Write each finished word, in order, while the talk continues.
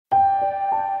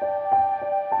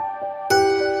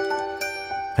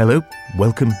Hello,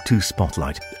 welcome to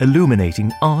Spotlight,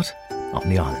 illuminating art on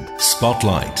the island.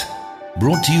 Spotlight,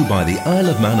 brought to you by the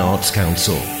Isle of Man Arts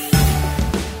Council.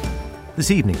 This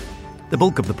evening, the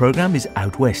bulk of the programme is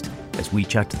out west as we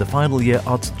chat to the final year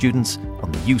art students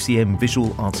on the UCM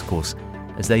Visual Arts course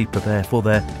as they prepare for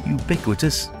their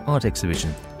ubiquitous art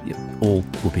exhibition. All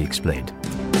will be explained.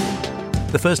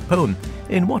 The first poem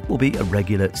in what will be a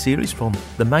regular series from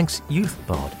the Manx youth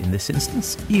bard, in this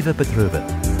instance, Eva Petrova.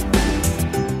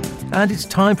 And it's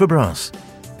time for brass,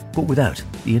 but without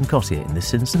Ian Cossier in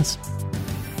this instance.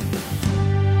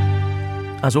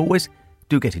 As always,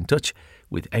 do get in touch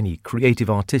with any creative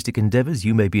artistic endeavours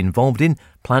you may be involved in,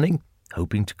 planning,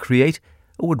 hoping to create,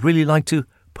 or would really like to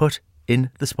put in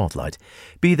the spotlight.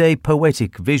 Be they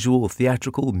poetic, visual,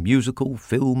 theatrical, musical,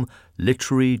 film,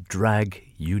 literary, drag,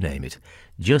 you name it.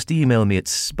 Just email me at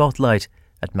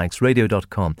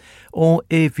spotlight@manxradio.com, or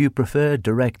if you prefer,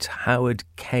 direct Howard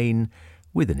Kane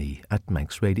with an E at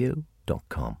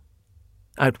manxradio.com.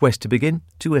 Out west to begin,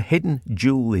 to a hidden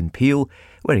jewel in Peel,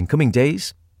 where in coming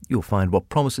days you'll find what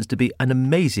promises to be an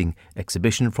amazing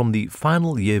exhibition from the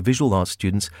final year visual arts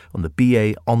students on the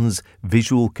BA Hons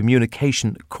Visual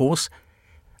Communication course.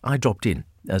 I dropped in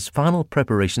as final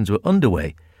preparations were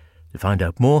underway to find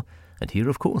out more and hear,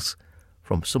 of course,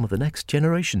 from some of the next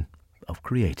generation of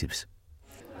creatives.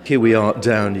 Here we are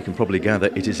down, you can probably gather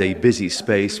it is a busy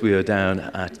space. We are down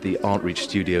at the Artreach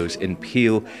Studios in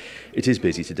Peel. It is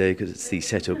busy today because it's the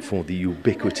setup for the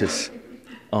ubiquitous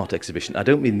art exhibition. I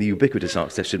don't mean the ubiquitous art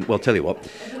exhibition. Well, tell you what,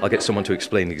 I'll get someone to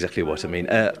explain exactly what I mean.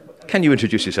 Can you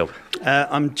introduce yourself?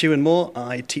 I'm Dewan Moore.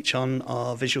 I teach on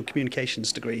our visual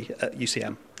communications degree at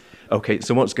UCM. Okay,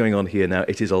 so what's going on here now?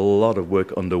 It is a lot of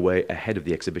work underway ahead of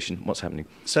the exhibition. What's happening?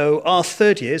 So our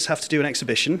third years have to do an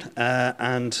exhibition,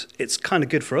 and it's kind of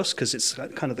good for us because it's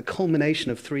kind of the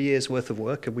culmination of 3 years' worth of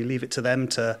work, and we leave it to them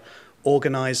to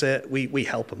organise it. We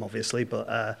help them, obviously,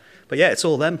 but yeah, it's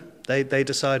all them. They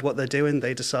decide what they're doing.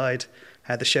 They decide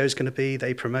how the show's going to be.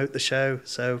 They promote the show,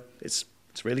 so it's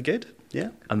really good.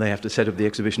 Yeah. And they have to set up the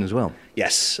exhibition as well?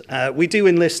 Yes. We do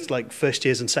enlist like first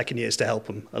years and second years to help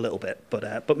them a little bit,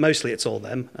 but mostly it's all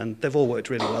them, and they've all worked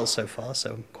really well so far,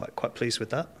 so I'm quite pleased with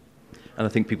that. And I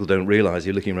think people don't realise,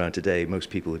 you're looking around today, most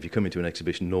people, if you come into an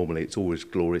exhibition normally, it's always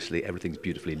gloriously, everything's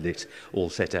beautifully lit, all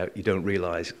set out. You don't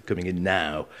realise coming in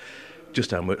now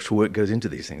just how much work goes into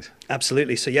these things.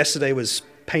 Absolutely. So yesterday was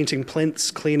painting plinths,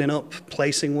 cleaning up,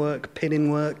 placing work, pinning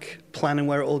work, planning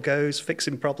where it all goes,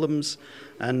 fixing problems.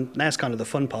 And now it's kind of the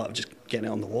fun part of just getting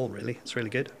it on the wall, really. It's really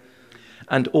good.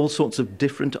 And all sorts of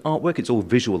different artwork? It's all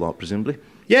visual art, presumably?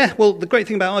 Yeah, well, the great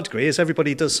thing about our degree is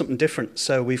everybody does something different.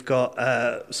 So we've got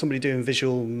somebody doing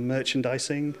visual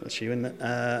merchandising, that's you, isn't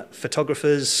it?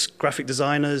 Photographers, graphic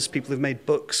designers, people who've made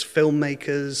books,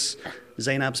 filmmakers.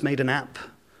 Zainab's made an app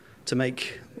to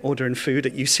make ordering food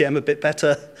at UCM a bit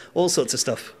better, all sorts of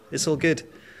stuff. It's all good.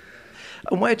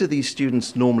 And where do these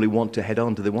students normally want to head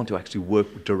on? Do they want to actually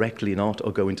work directly in art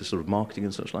or go into sort of marketing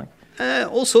and such like?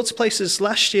 All sorts of places.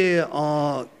 Last year,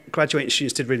 our graduating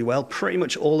students did really well. Pretty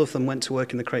much all of them went to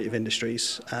work in the creative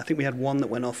industries. I think we had one that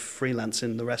went off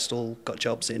freelancing. The rest all got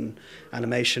jobs in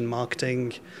animation,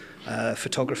 marketing,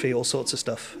 photography, all sorts of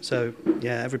stuff. So,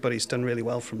 yeah, everybody's done really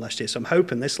well from last year. So I'm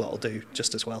hoping this lot will do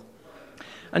just as well.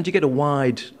 And do you get a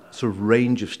wide sort of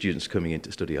range of students coming in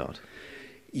to study art?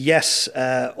 Yes,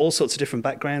 all sorts of different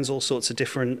backgrounds, all sorts of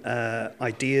different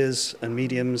ideas and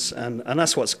mediums, and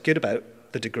that's what's good about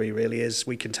the degree really, is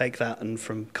we can take that and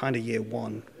from kind of year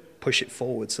one push it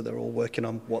forward so they're all working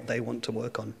on what they want to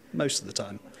work on most of the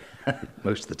time.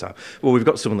 Most of the time. Well, we've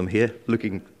got some of them here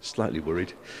looking slightly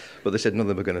worried, but they said none of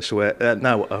them are going to swear.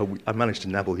 Now, I managed to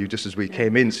nabble you just as we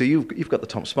came in, so you've got the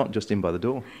top spot just in by the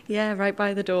door. Yeah, right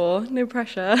by the door. No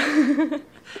pressure.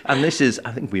 And this is,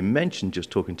 I think we mentioned just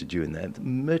talking to you in there,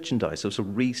 merchandise, so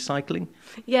recycling?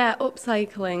 Yeah,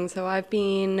 upcycling. So I've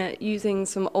been using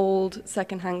some old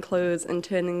second-hand clothes and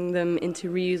turning them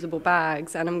into reusable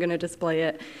bags, and I'm going to display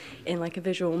it in like a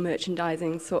visual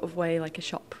merchandising sort of way, like a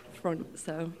shop front.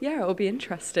 So yeah, it'll be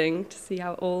interesting to see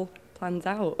how it all plans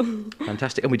out.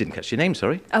 Fantastic. And we didn't catch your name,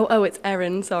 sorry. Oh, it's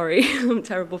Erin, sorry. I'm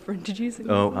terrible for introducing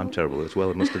Oh, myself. I'm terrible as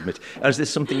well, I must admit. Is this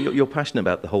something you're passionate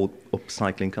about, the whole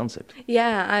upcycling concept?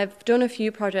 Yeah, I've done a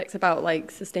few projects about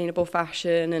like sustainable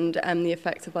fashion and the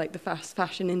effects of like the fast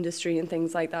fashion industry and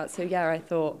things like that. So yeah, I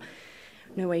thought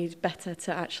no way better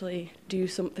to actually do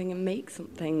something and make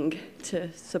something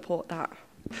to support that.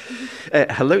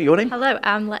 Hello, your name? Hello,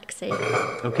 I'm Lexi.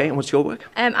 Okay, and what's your work?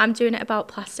 I'm doing it about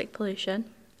plastic pollution.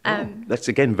 That's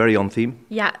again very on theme.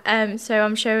 Yeah, so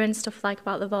I'm showing stuff like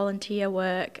about the volunteer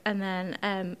work and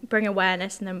then bring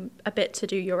awareness and then a bit to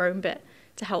do your own bit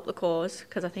to help the cause,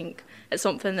 because I think it's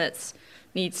something that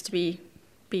needs to be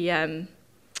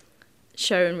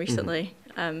shown recently,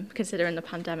 considering the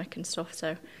pandemic and stuff.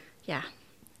 So, yeah.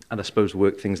 And I suppose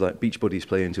things like Beach Buddies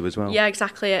play into as well. Yeah,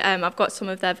 exactly. I've got some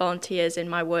of their volunteers in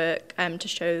my work to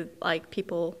show like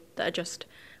people that are just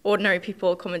ordinary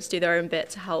people coming to do their own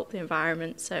bit to help the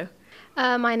environment. So,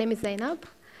 my name is Zainab.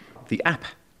 The app.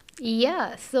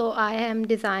 Yeah, so I have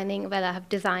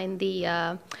designed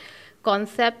the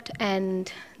concept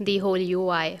and the whole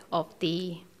UI of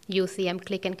the UCM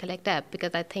Click and Collect app,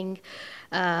 because I think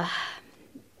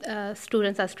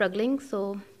students are struggling,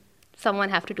 so someone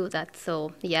have to do that.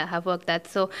 So yeah, I've worked that.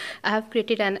 So I have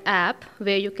created an app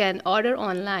where you can order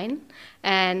online,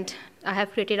 and I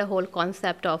have created a whole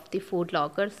concept of the food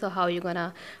logger. So how you're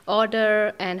gonna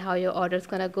order and how your order's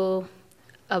gonna go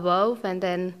above, and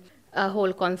then a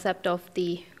whole concept of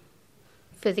the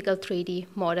physical 3D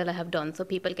model I have done, so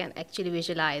people can actually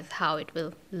visualize how it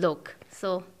will look.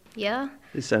 So yeah.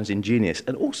 This sounds ingenious,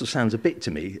 and also sounds a bit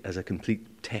to me as a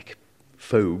complete tech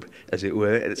phobe, as it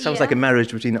were. It sounds like a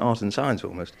marriage between art and science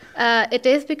almost. It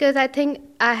is, because I think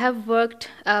I have worked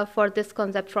for this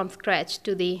concept from scratch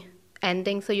to the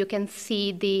ending, so you can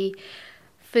see the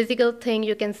physical thing,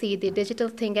 you can see the digital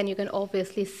thing, and you can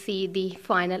obviously see the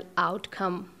final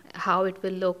outcome, how it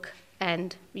will look,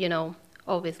 and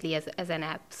obviously as an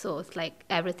app. So it's like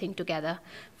everything together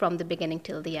from the beginning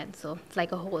till the end. So it's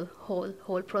like a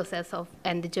whole process of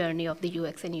and the journey of the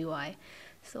UX and UI.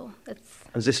 So that's.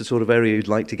 Is this the sort of area you'd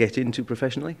like to get into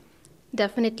professionally?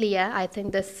 Definitely, yeah. I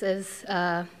think this is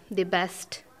the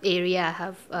best area I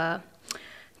have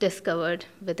discovered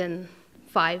within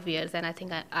 5 years, and I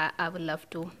think I would love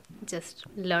to just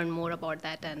learn more about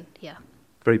that, and yeah.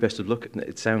 Very best of luck.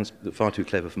 It sounds far too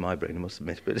clever for my brain, I must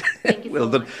admit, but Thank you well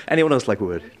so done. much. Anyone else like a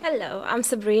word? Hello, I'm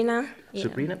Sabrina. Yeah.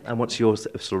 Sabrina, and what's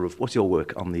your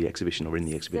work on the exhibition or in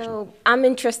the exhibition? So I'm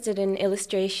interested in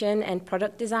illustration and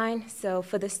product design. So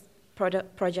for this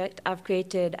project, I've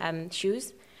created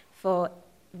shoes for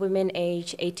women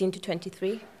aged 18 to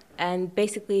 23. And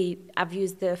basically, I've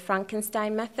used the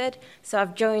Frankenstein method. So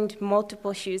I've joined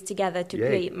multiple shoes together to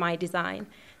create my design.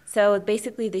 So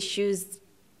basically, the shoes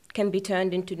can be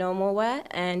turned into normal wear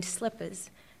and slippers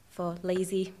for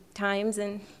lazy times,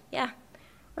 and yeah.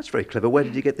 That's very clever. Where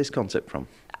did you get this concept from?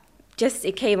 Just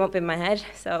it came up in my head,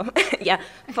 so yeah.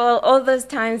 For all those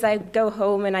times I go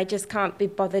home and I just can't be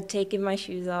bothered taking my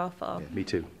shoes off. Or, Yeah, me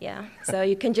too. Yeah, so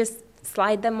you can just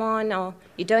slide them on, or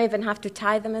you don't even have to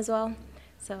tie them as well.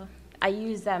 So I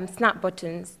use snap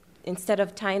buttons instead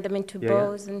of tying them into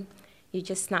bows, and you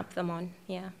just snap them on,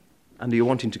 yeah. And are you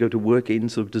wanting to go to work in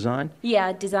sort of design?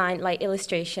 Yeah, design, like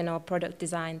illustration or product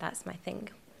design, that's my thing.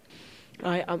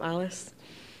 Hi, I'm Alice.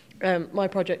 My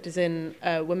project is in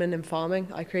women in farming.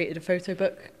 I created a photo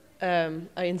book. I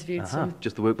interviewed some...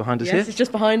 Just the work behind us Yes, here? it's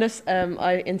just behind us.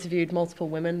 I interviewed multiple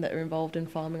women that are involved in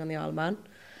farming on the Isle of Man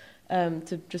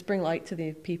to just bring light to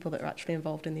the people that are actually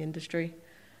involved in the industry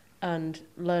and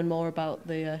learn more about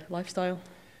the lifestyle.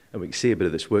 And we can see a bit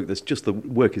of this work. The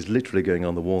work is literally going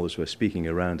on the wall as we're speaking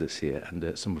around us here,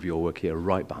 and some of your work here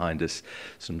right behind us.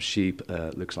 Some sheep,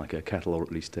 looks like a cattle or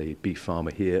at least a beef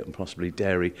farmer here, and possibly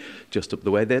dairy just up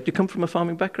the way there. Do you come from a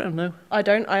farming background? No? I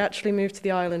don't. I actually moved to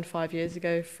the island 5 years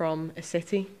ago from a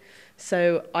city,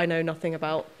 so I know nothing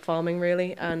about farming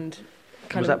really. And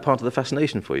Was that part of the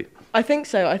fascination for you? I think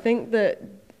so. I think that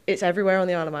it's everywhere on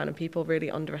the Isle of Man, and people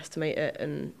really underestimate it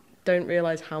and don't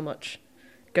realise how much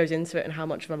goes into it and how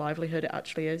much of a livelihood it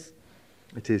actually is.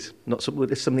 It is.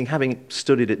 It's something, having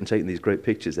studied it and taken these great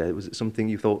pictures there, was it something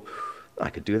you thought, I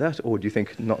could do that? Or do you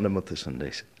think, not in a month of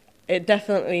Sundays? It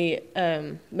definitely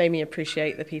made me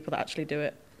appreciate the people that actually do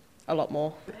it a lot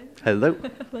more. Hello.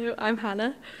 Hello, I'm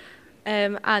Hannah.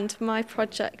 And my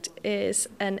project is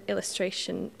an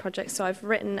illustration project. So I've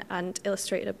written and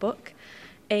illustrated a book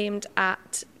aimed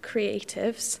at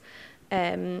creatives.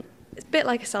 It's a bit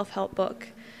like a self-help book.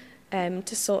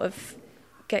 To sort of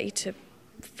get you to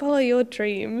follow your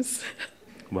dreams.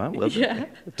 Wow, well,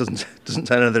 it doesn't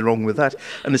sound anything wrong with that.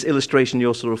 And this illustration,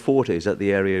 your sort of forte, is that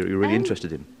the area you're really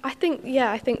interested in? I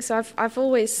think so. I've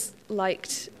always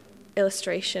liked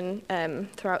illustration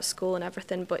throughout school and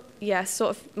everything, but yeah,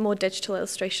 sort of more digital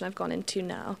illustration I've gone into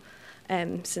now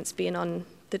since being on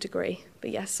the degree. But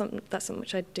yes, that's something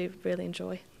which I do really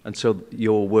enjoy. And so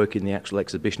your work in the actual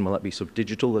exhibition, will that be sort of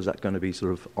digital? Is that going to be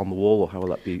sort of on the wall, or how will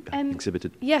that be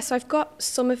exhibited? Yes, I've got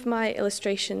some of my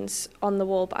illustrations on the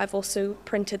wall, but I've also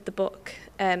printed the book,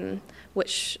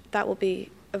 which that will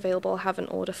be available. I have an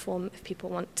order form if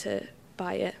people want to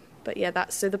buy it. But yeah,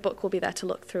 so the book will be there to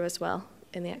look through as well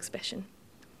in the exhibition.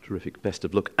 Terrific. Best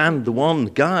of luck. And the one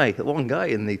guy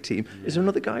in the team. Yeah. Is there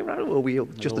another guy around, or are we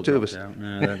just the two of us? Out.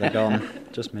 No, they're gone.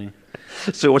 Just me.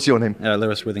 So what's your name?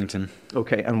 Lewis Withington.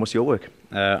 Okay, and what's your work?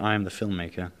 I am the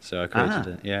filmmaker. So I created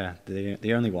it. Yeah,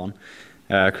 the only one.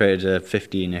 I created a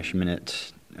 15-ish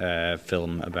minute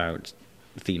film about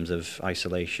themes of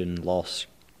isolation, loss.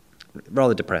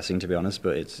 Rather depressing, to be honest,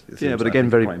 but it's but again,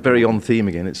 very on theme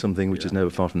again. It's something which is never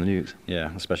far from the news.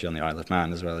 Yeah, especially on the Isle of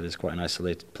Man as well. It is quite an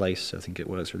isolated place, so I think it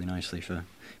works really nicely for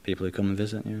people who come and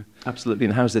visit. Yeah, absolutely.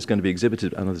 And how's this going to be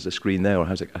exhibited? I know there's a screen there, or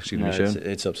how's it actually going to be shown?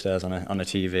 It's upstairs on a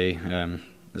TV.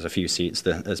 There's a few seats,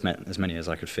 as many as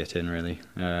I could fit in, really.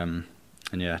 And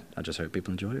yeah, I just hope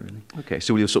people enjoy it, really. Okay,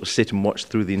 so will you sort of sit and watch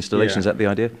through the installation? Is that the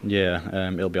idea?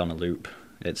 Yeah, it'll be on a loop.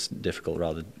 It's difficult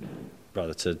rather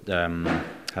to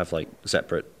have like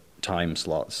separate time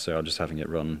slots, so I'm just having it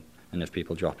run, and if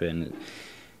people drop in,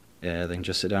 they can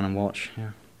just sit down and watch.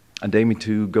 Yeah. And aiming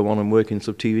to go on and work in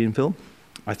sort of TV and film?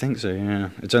 I think so, yeah.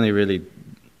 It's only really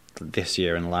this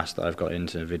year and last that I've got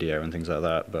into video and things like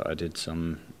that, but I did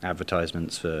some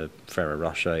advertisements for Ferrero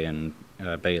Rocher and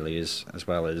Bailey's, as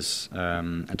well as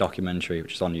a documentary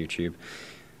which is on YouTube,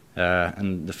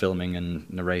 and the filming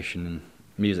and narration and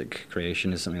music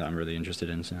creation is something that I'm really interested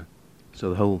in.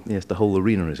 So the whole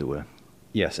arena, as it were.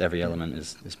 Yes, every element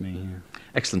is me. Yeah.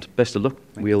 Excellent. Best of luck.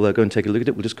 We'll go and take a look at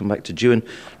it. We'll just come back to Juan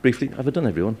briefly. Have I done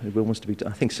everyone? Everyone wants to be.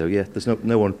 I think so. Yeah. There's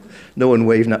no one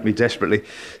waving at me desperately.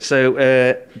 So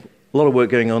a lot of work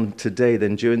going on today,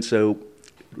 then, Juan. So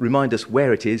remind us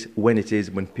where it is,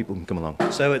 when people can come along.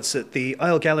 So it's at the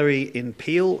Isle Gallery in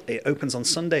Peel. It opens on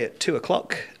Sunday at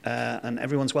 2:00, and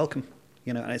everyone's welcome.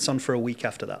 And it's on for a week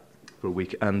after that. For a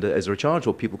week. And is there a charge,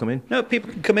 or people come in? No,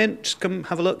 people can come in, just come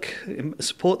have a look,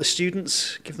 support the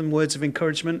students, give them words of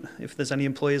encouragement. If there's any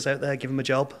employers out there, give them a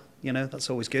job. That's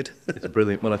always good. It's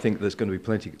brilliant. Well, I think there's going to be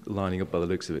plenty lining up by the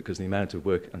looks of it, because the amount of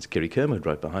work, and it's Kiri Kermode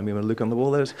right behind me, I'm going to look on the wall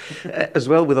there as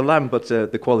well with a lamp, but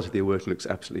the quality of the work looks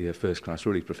absolutely first class,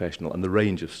 really professional, and the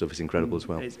range of stuff is incredible as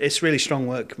well. It's really strong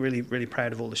work, really, really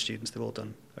proud of all the students. They've all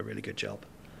done a really good job.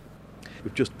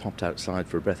 We've just popped outside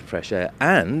for a breath of fresh air,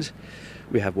 and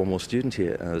we have one more student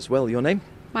here as well. Your name?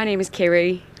 My name is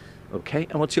Kiri. Okay,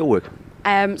 and what's your work?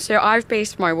 So I've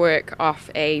based my work off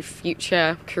a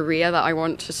future career that I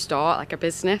want to start, like a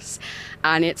business,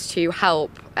 and it's to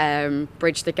help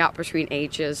bridge the gap between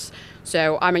ages.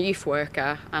 So I'm a youth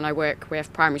worker, and I work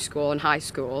with primary school and high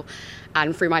school,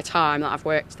 and through my time that I've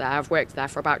worked there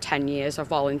for about 10 years. I've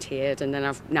volunteered, and then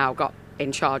I've now got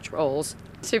in charge roles.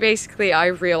 So basically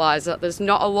I've realised that there's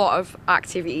not a lot of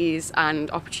activities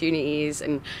and opportunities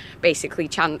and basically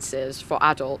chances for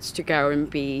adults to go and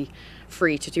be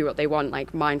free to do what they want,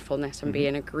 like mindfulness and be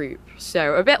in a group.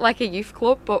 So a bit like a youth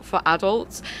club, but for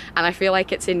adults. And I feel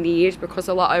like it's in need, because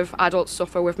a lot of adults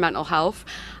suffer with mental health.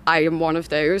 I am one of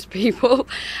those people,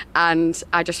 and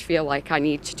I just feel like I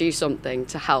need to do something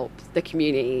to help the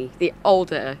community, the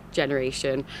older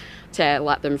generation, to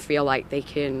let them feel like they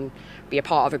can be a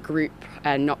part of a group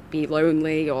and not be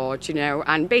lonely, or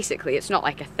and basically it's not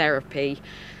like a therapy,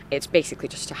 it's basically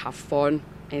just to have fun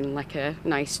in like a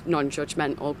nice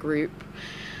non-judgmental group.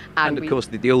 And of course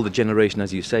the older generation,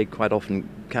 as you say, quite often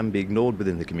can be ignored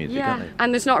within the community, can't they?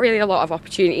 And there's not really a lot of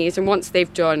opportunities, and once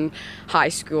they've done high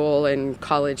school and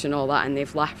college and all that and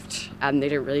they've left and they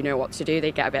don't really know what to do,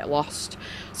 they get a bit lost.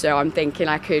 So I'm thinking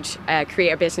I could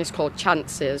create a business called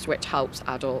Chances, which helps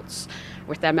adults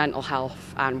with their mental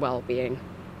health and well-being.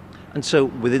 And so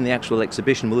within the actual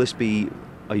exhibition,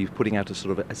 are you putting out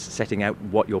setting out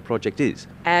what your project is?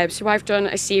 So I've done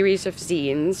a series of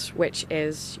zines, which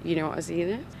is, you know what a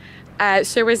zine is?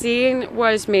 So a zine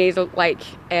was made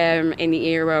in the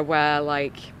era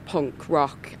where punk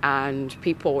rock and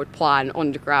people would plan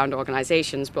underground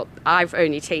organisations, but I've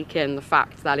only taken the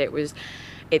fact that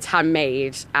it's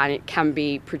handmade and it can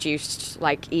be produced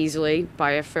easily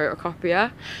by a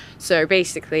photocopier. So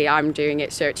basically I'm doing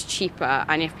it so it's cheaper,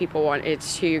 and if people wanted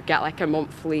to get a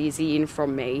monthly zine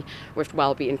from me with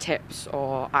wellbeing tips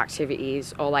or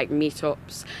activities or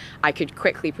meetups, I could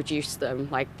quickly produce them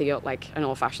like an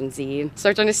old-fashioned zine.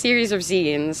 So I've done a series of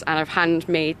zines and I've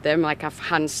handmade them, I've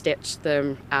hand-stitched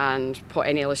them and put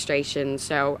in illustrations.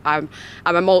 So I'm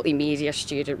a multimedia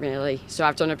student really. So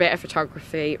I've done a bit of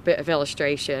photography, a bit of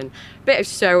illustration, a bit of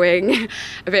sewing,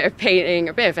 a bit of painting,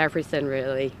 a bit of everything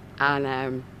really.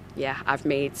 And I've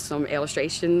made some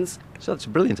illustrations. So that's a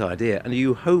brilliant idea. And are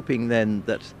you hoping then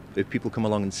that if people come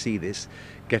along and see this,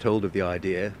 get hold of the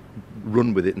idea,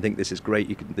 run with it and think this is great,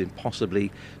 you can then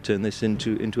possibly turn this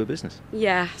into a business?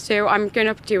 Yeah, so I'm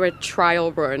going to do a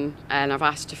trial run, and I've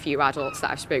asked a few adults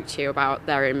that I've spoke to about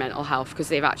their own mental health, because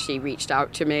they've actually reached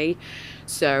out to me.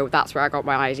 So that's where I got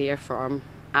my idea from.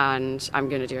 and I'm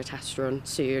going to do a test run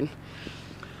soon.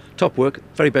 Top work.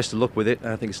 Very best of luck with it.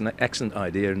 I think it's an excellent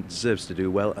idea and deserves to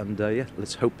do well. And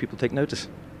let's hope people take notice.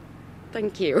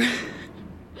 Thank you.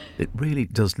 It really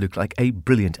does look like a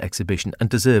brilliant exhibition and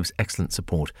deserves excellent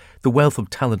support. The wealth of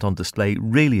talent on display,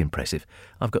 really impressive.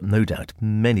 I've got no doubt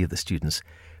many of the students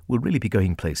will really be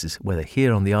going places, whether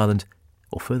here on the island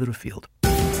or further afield.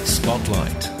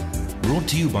 Spotlight, brought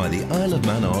to you by the Isle of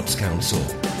Man Arts Council.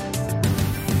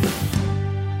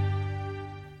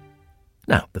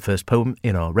 Now, the first poem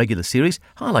in our regular series,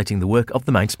 highlighting the work of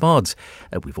the Manx Bards.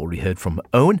 We've already heard from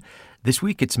Owen. This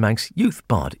week it's Manx youth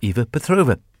bard Eva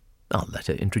Petrova. I'll let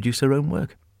her introduce her own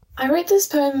work. I wrote this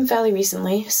poem fairly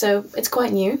recently, so it's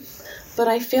quite new, but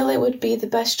I feel it would be the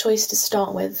best choice to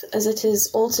start with, as it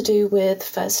is all to do with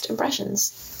first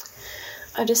impressions.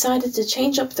 I've decided to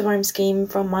change up the rhyme scheme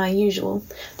from my usual,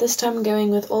 this time going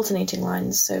with alternating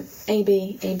lines, so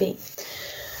A-B, A-B.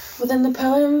 Within the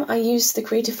poem, I used the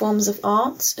creative forms of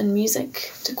art and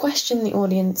music to question the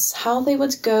audience how they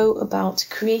would go about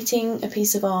creating a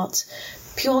piece of art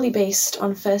purely based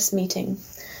on first meeting.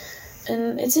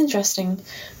 And it's interesting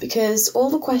because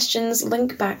all the questions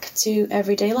link back to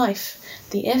everyday life,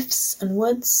 the ifs and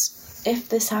woulds. If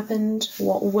this happened,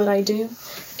 what would I do?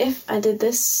 If I did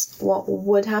this, what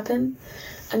would happen?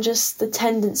 And just the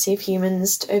tendency of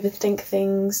humans to overthink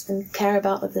things and care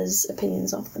about others'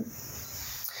 opinions of them.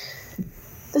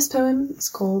 This poem is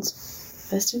called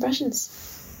First Impressions.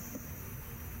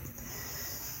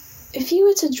 If you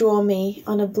were to draw me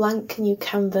on a blank new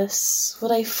canvas,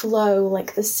 would I flow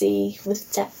like the sea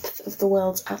with depth of the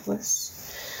world's atlas?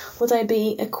 Would I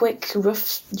be a quick,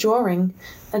 rough drawing,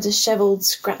 a dishevelled,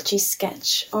 scratchy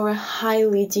sketch, or a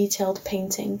highly detailed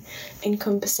painting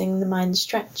encompassing the mind's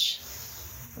stretch?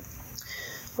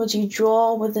 Would you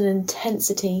draw with an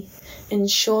intensity in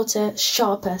shorter,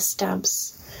 sharper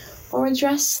stabs, or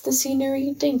address the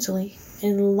scenery daintily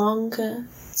in longer,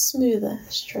 smoother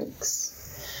strokes?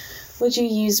 Would you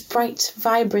use bright,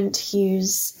 vibrant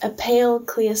hues, a pale,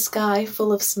 clear sky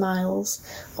full of smiles,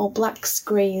 or blacks,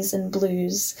 greys, and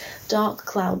blues, dark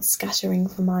clouds scattering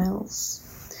for miles?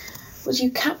 Would you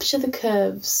capture the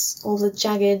curves, all the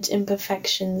jagged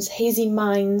imperfections, hazy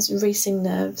minds, racing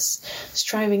nerves,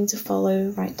 striving to follow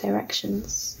right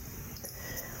directions?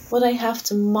 Would I have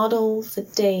to model for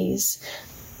days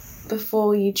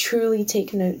before you truly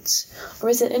take note, or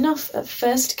is it enough at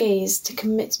first gaze to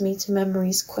commit me to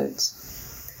memory's quote?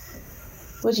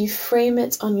 Would you frame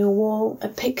it on your wall, a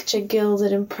picture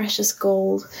gilded in precious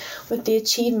gold, with the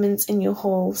achievements in your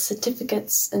hall,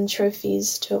 certificates and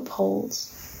trophies to uphold?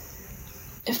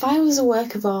 If I was a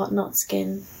work of art, not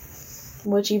skin,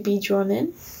 would you be drawn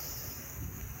in?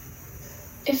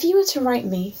 If you were to write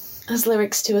me as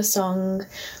lyrics to a song,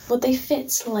 would they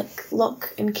fit like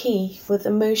lock and key with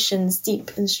emotions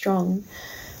deep and strong?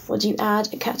 Would you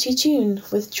add a catchy tune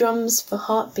with drums for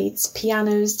heartbeats,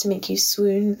 pianos to make you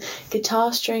swoon,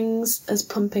 guitar strings as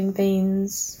pumping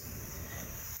veins?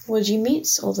 Would you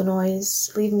mute all the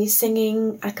noise, leave me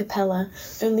singing a cappella,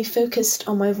 only focused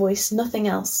on my voice, nothing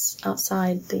else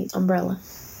outside the umbrella?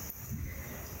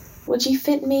 Would you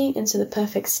fit me into the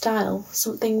perfect style,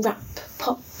 something rap,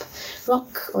 pop,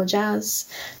 rock or jazz,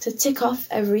 to tick off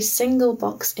every single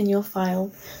box in your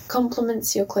file,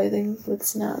 complements your clothing with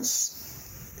snazz?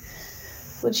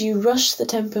 Would you rush the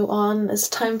tempo on as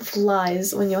time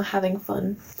flies when you're having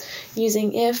fun?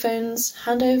 Using earphones,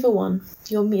 hand over one,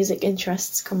 your music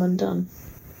interests come undone.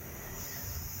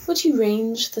 Would you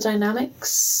range the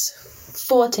dynamics?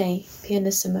 Forte,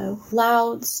 pianissimo,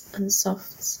 louds and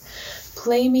softs.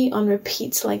 Play me on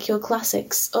repeat like your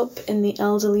classics up in the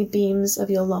elderly beams of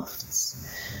your lofts.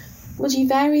 Would you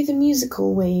vary the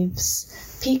musical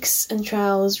waves, peaks and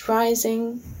troughs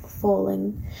rising,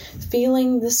 falling,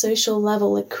 feeling the social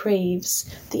level it craves,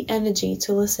 the energy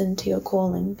to listen to your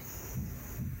calling?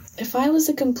 If I was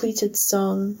a completed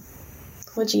song,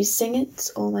 would you sing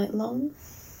it all night long?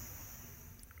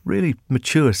 Really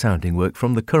mature sounding work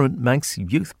from the current Manx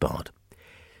youth bard.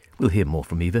 We'll hear more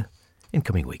from Eva in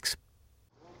coming weeks.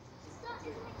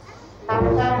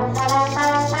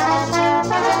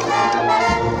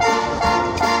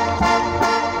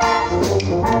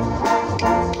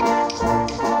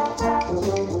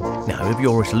 Now, if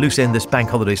you're at a loose end this bank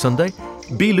holiday Sunday,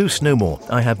 be loose no more.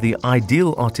 I have the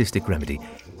ideal artistic remedy: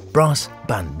 brass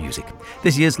band music.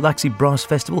 This year's Laxey Brass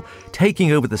Festival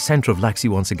taking over the centre of Laxey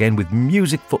once again with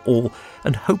music for all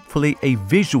and hopefully a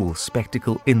visual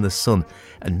spectacle in the sun,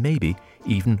 and maybe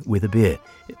even with a beer.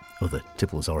 Other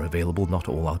tipples are available, not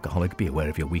all alcoholic. Be aware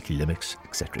of your weekly limits,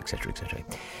 etc, etc, etc.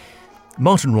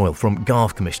 Martin Royal from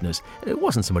Garth Commissioners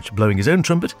wasn't so much blowing his own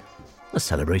trumpet as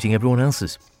celebrating everyone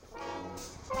else's.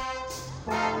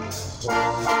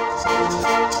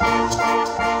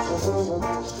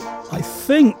 I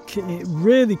think it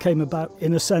really came about,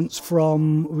 in a sense,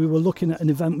 from we were looking at an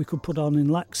event we could put on in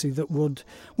Laxey that would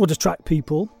attract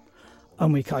people,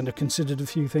 and we kind of considered a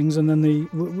few things, and then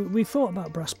we thought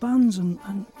about brass bands, and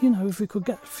if we could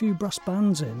get a few brass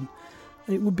bands in,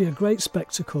 it would be a great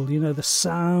spectacle, the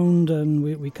sound, and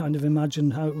we kind of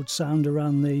imagined how it would sound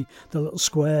around the little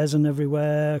squares and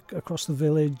everywhere across the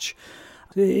village.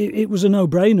 It was a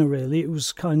no-brainer, really. It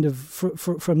was kind of,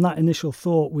 from that initial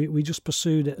thought, we just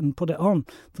pursued it and put it on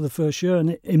for the first year,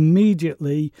 and it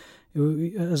immediately,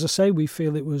 as I say, we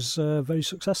feel it was very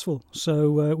successful.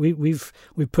 So we've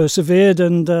persevered,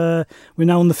 and we're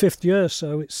now on the 5th year.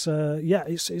 So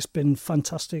it's been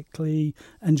fantastically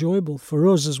enjoyable for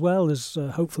us as well as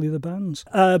hopefully the bands.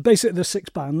 Basically, there's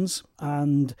 6 bands,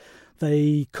 and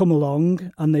they come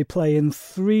along and they play in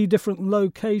 3 different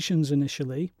locations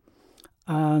initially,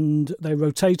 and they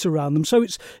rotate around them. So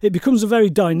it becomes a very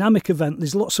dynamic event.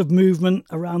 There's lots of movement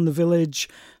around the village,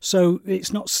 so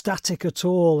it's not static at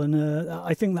all. And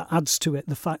I think that adds to it,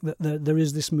 the fact that there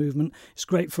is this movement. It's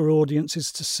great for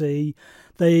audiences to see.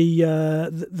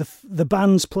 The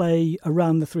bands play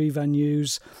around the 3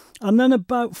 venues, and then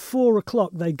about 4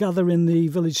 o'clock they gather in the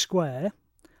village square,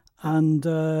 and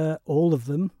all of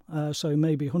them, so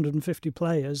maybe 150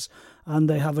 players, and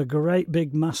they have a great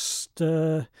big massed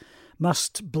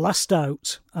blast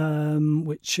out,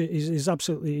 which is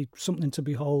absolutely something to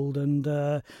behold, and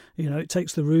it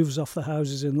takes the roofs off the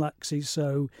houses in Laxey,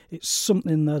 so it's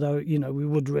something that we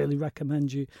would really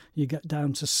recommend you get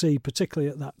down to see, particularly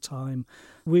at that time.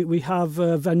 We have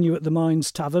a venue at the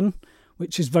Mines Tavern,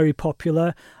 which is very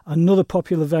popular. Another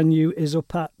popular venue is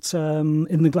up at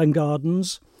in the Glen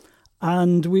Gardens.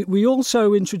 And we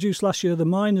also introduced last year the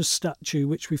miners' statue,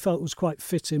 which we felt was quite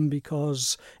fitting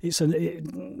because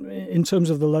in terms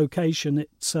of the location,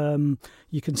 it's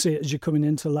you can see it as you're coming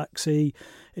into Laxey.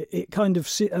 It kind of,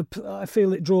 I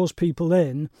feel it draws people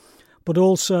in, but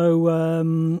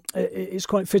also it's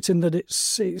quite fitting that it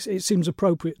seems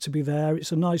appropriate to be there.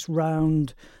 It's a nice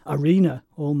round arena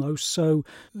almost, so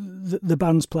the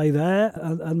bands play there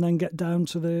and then get down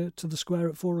to the square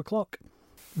at 4 o'clock.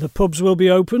 The pubs will be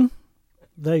open.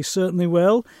 They certainly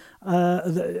will.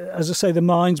 As I say, the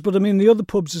Mines, but I mean the other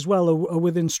pubs as well are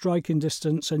within striking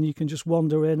distance, and you can just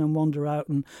wander in and wander out,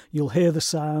 and you'll hear the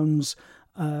sounds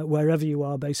wherever you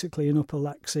are, basically in Upper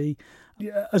Laxey.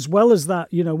 As well as that,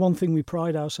 one thing we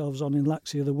pride ourselves on in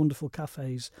Laxey are the wonderful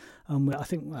cafes. I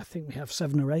think we have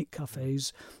 7 or 8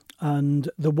 cafes, and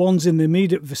the ones in the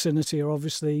immediate vicinity are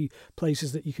obviously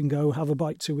places that you can go have a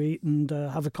bite to eat and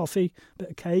have a coffee, a bit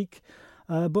of cake.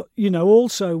 But,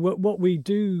 also what we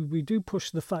do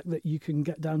push the fact that you can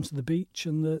get down to the beach,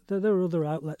 and there are other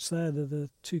outlets there. There are the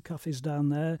 2 cafes down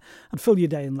there, and fill your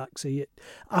day in Laxey.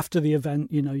 After the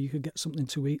event, you could get something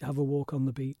to eat, have a walk on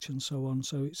the beach and so on.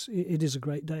 So it is a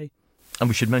great day. And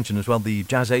we should mention as well the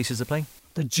Jazz Aces are playing.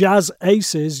 The Jazz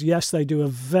Aces, yes, they do a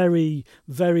very,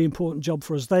 very important job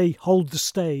for us. They hold the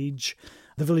stage,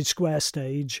 the Village Square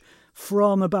stage,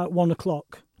 from about 1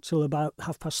 o'clock till about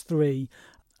 3:30.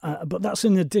 But that's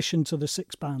in addition to the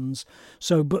 6 bands.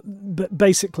 So, but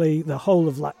basically, the whole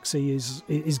of Laxey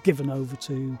is given over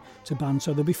to bands.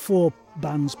 So there'll be 4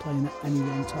 bands playing at any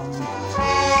one time.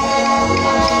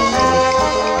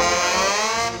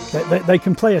 They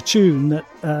can play a tune that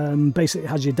basically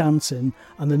has you dancing,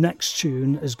 and the next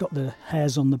tune has got the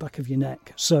hairs on the back of your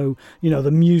neck. So,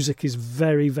 the music is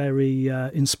very, very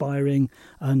inspiring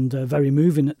and very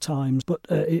moving at times. But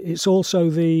it's also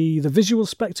the visual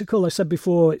spectacle. I said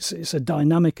before, it's a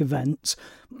dynamic event.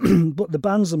 But the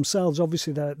bands themselves,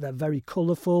 obviously, they're very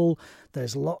colourful.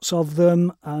 There's lots of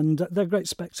them, and they're a great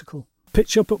spectacle.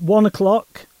 Pitch up at 1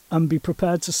 o'clock. And be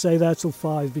prepared to stay there till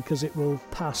 5 because it will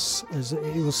pass, as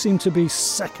it will seem to be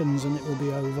seconds, and it will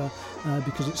be over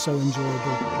because it's so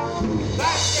enjoyable.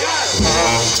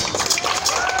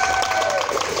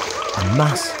 A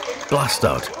mass blast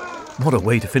out. What a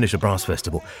way to finish a brass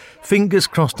festival. Fingers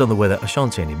crossed on the weather. I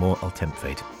shan't say any more, I'll tempt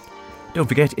fate. Don't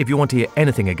forget, if you want to hear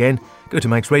anything again, go to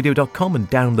manxradio.com and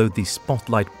download the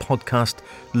Spotlight podcast.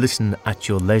 Listen at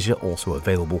your leisure, also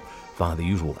available via the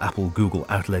usual Apple, Google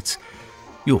outlets.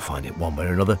 You'll find it one way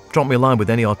or another. Drop me a line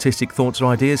with any artistic thoughts or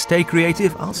ideas. Stay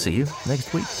creative. I'll see you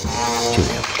next week.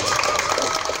 Cheerio.